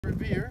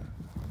Revere.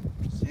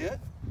 Sit.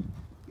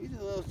 He's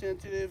a little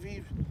sensitive.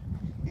 He's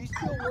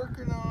still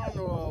working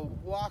on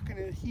walking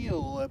his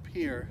heel up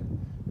here.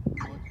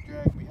 What's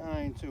dragged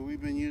behind, so we've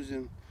been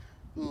using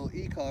a little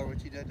e-collar,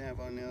 which he doesn't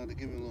have on now, to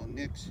give him a little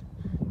nicks,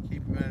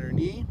 keep him at our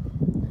knee.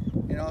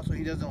 And also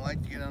he doesn't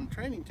like to get on the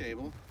training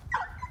table,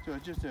 so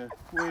it's just a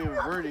way of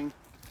averting.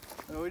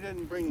 We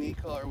didn't bring the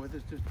e-collar with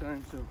us this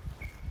time, so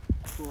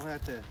we'll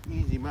have to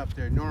ease him up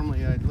there.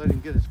 Normally I'd let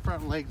him get his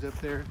front legs up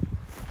there,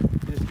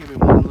 just give him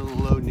one little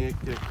low nick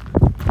to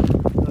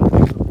let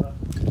him go up.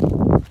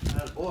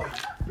 Atta boy,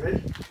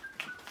 ready?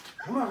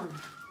 Come on.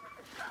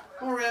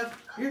 Come on,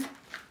 Rev. Here.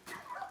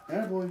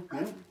 Atta boy.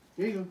 Yeah.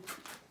 Here you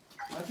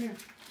go. Up here.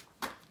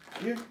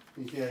 Here.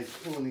 You see how he's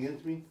pulling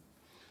against me?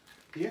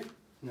 Here.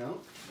 No.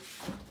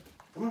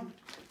 Come on.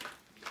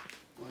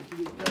 Once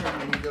you get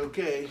done, he's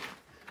okay.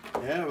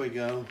 There we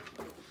go.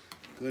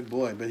 Good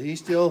boy. But he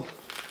still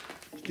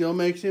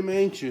makes him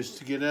anxious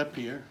to get up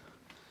here.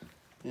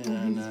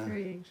 And he's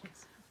very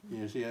anxious.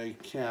 You see how he's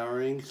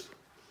cowering?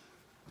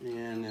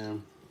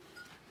 And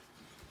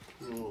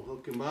we'll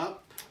hook him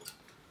up.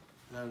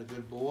 That's a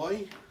good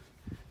boy.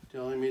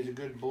 Tell him he's a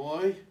good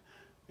boy.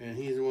 And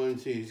he's the one,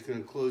 see, he's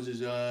going to close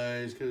his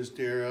eyes, going to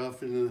stare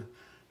off into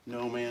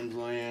no man's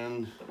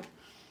land.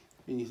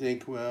 And you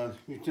think, well,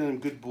 you're telling him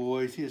good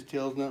boy, see his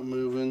tail's not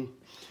moving.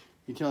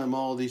 You tell him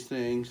all these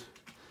things.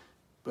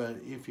 But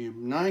if you're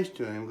nice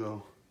to him,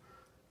 go,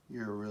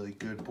 you're a really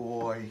good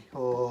boy.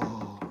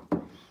 Oh,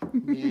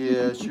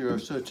 yes, you're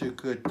such a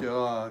good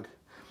dog.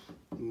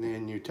 And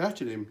then you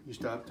touch him, you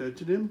stop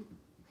touching him,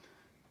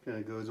 kind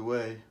of goes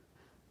away.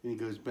 And he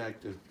goes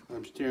back to,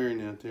 I'm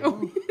staring out there.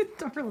 Oh,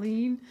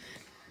 Darlene.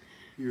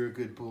 You're a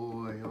good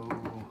boy.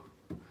 Oh,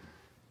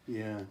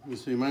 yeah.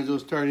 So you might as well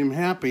start him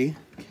happy.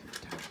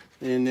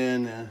 And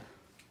then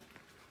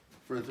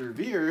for the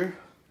Revere,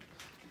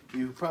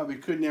 you probably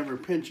could never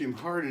pinch him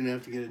hard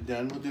enough to get it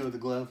done. We'll do it with a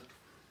glove.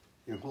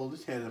 You hold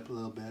his head up a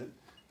little bit.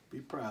 Be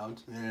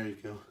proud. There you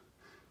go.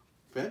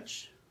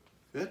 Fetch.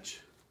 Fetch.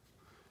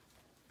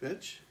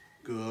 Fetch.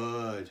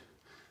 Good.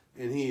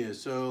 And he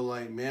is so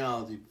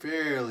light-mouthed, he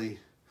barely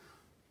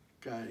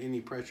got any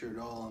pressure at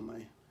all on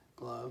my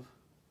glove.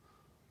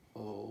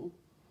 Hold.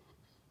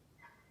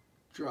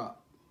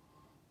 Drop.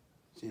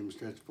 See him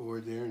stretch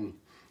forward there, and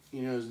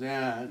he knows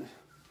that.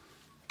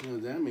 You know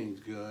that means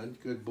good.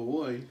 Good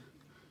boy.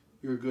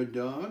 You're a good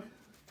dog.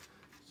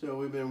 So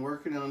we've been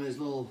working on his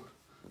little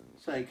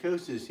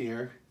psychosis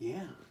here.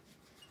 Yeah.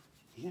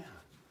 Yeah.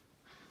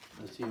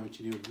 Let's see what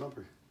you do with the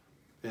bumper.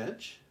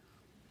 Fetch.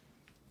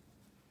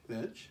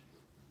 Fetch.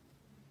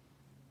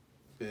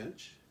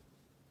 Fetch.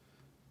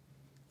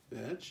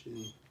 Fetch.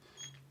 And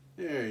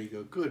there you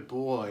go. Good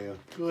boy.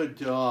 A good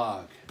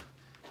dog.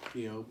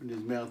 He opened his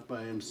mouth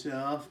by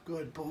himself.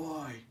 Good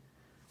boy.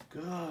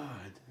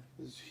 Good.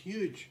 This is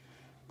huge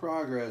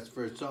progress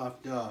for a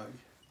soft dog.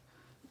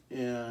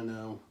 And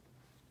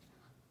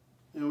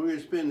we're going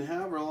to spend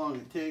however long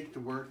it takes to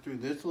work through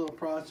this little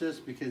process,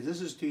 because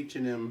this is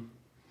teaching him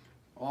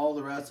all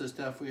the rest of the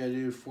stuff we got to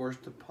do, force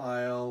to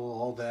pile,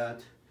 all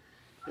that.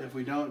 If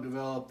we don't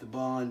develop the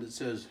bond that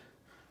says,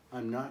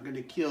 I'm not going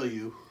to kill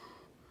you,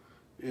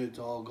 it's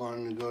all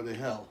going to go to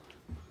hell.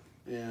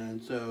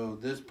 And so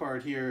this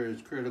part here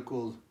is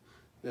critical,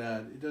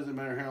 that it doesn't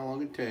matter how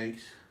long it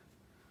takes,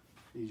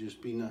 you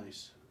just be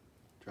nice.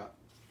 Drop.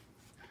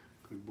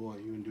 Good boy.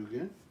 You want to do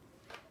again?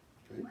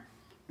 Okay.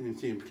 You can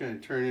see him kind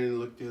of turn in and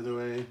look the other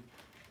way.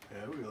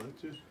 There we go.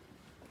 Let's do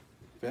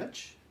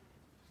fetch.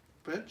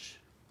 Fetch.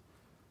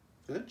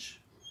 Fetch.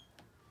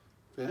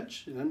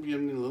 Fetch. And I'm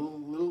giving it a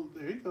little,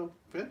 there you go.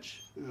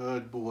 Fetch.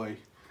 Good boy.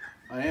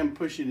 I am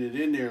pushing it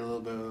in there a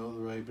little bit all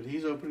the way, but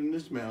he's opening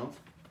his mouth.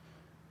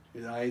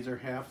 His eyes are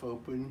half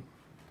open.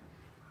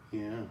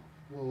 Yeah.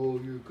 Oh,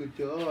 you're a good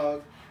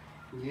dog.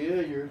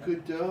 Yeah, you're a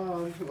good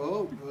dog.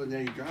 Oh, now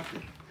you dropped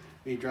it.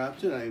 He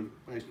drops it.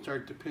 I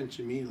start to pinch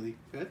immediately.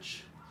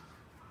 Fetch.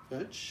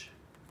 Fetch.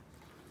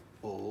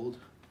 Hold.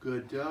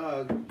 Good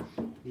dog.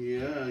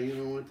 Yeah,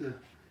 even with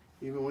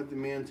the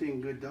man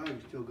saying good dog,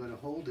 you still gotta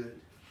hold it.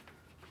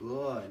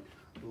 Good.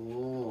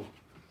 Oh,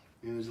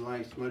 and his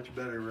life's much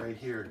better right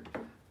here.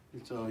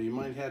 And so you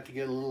might have to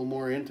get a little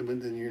more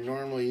intimate than you're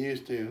normally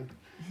used to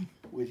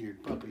with your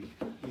puppy.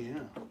 Yeah.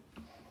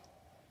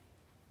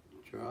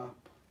 Drop.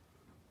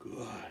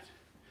 Good.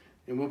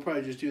 And we'll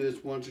probably just do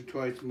this once or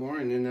twice more,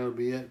 and then that'll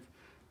be it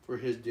for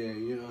his day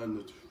on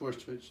the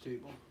force fetch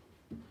table.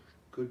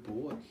 Good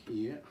boy.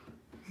 Yeah.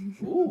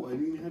 Oh, I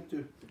didn't have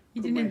to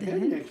put my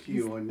head next to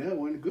you on that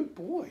one. Good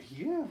boy.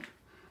 Yeah.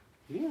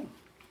 Yeah.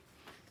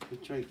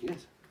 Let's try again.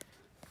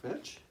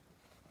 Fetch.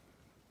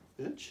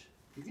 Fetch.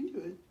 You can do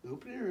it.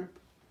 Open her up.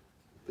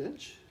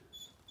 Fetch.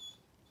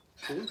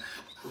 Fetch.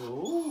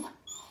 Oh.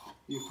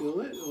 You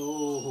feel it?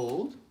 Oh,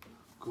 hold.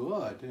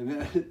 Good.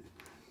 And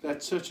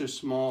that's such a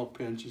small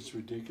pinch. It's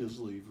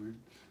ridiculously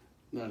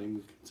not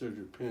even considered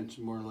a pinch.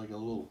 More like a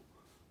little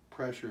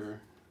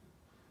pressure.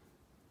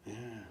 Yeah.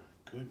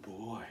 Good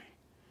boy.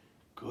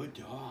 Good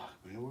dog.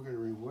 Man, we're going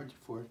to reward you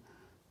for it.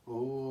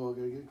 Oh, I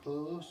got to get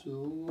close.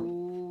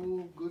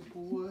 Oh, good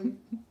boy.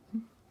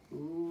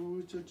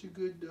 such a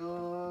good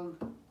dog.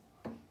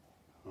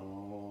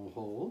 Oh,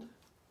 hold.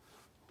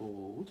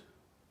 Hold.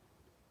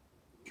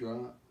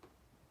 Drop.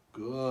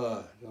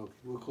 Good. Okay,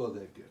 we'll call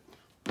that good.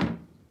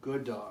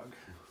 Good dog.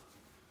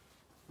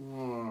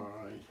 All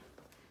right.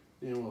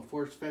 Then we'll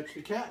force fetch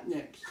the cat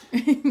next.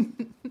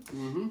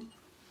 Mm-hmm.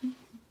 You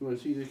want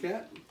to see the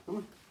cat? Come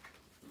on.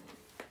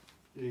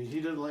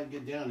 He doesn't like to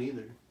get down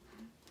either.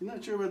 You're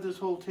not sure about this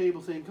whole table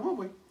thing. Come on,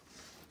 boy.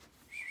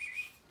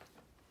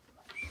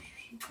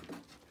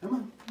 Come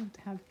on. I'll have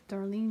to have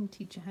Darlene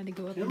teach you how to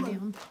go up Come and on.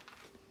 down.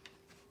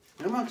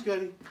 Come on,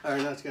 Scotty. Or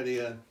not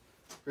Scotty,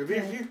 Revere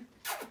Yeah. here.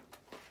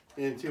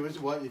 And see what's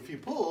what if you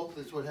pull,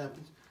 that's what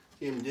happens.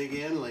 See him dig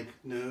in like,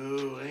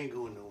 no, I ain't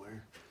going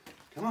nowhere.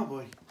 Come on,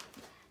 boy.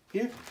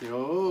 Here.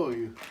 Oh,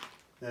 you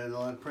had a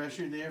lot of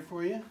pressure there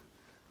for you.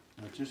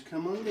 Now just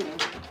come on down.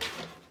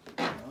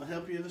 I'll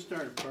help you the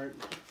start part.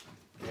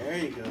 There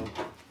you go.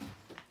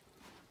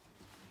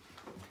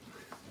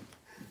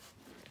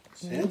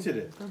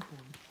 Sensitive. Good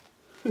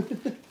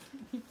boy.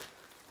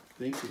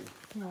 Thank you.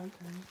 You're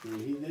welcome.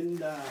 He didn't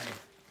die.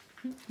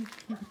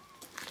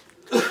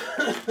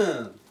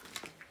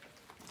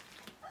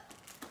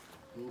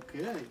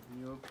 Okay,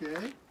 you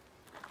okay?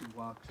 You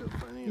walk so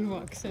funny. You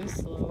walk so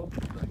slow.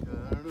 Like,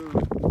 I don't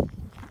know.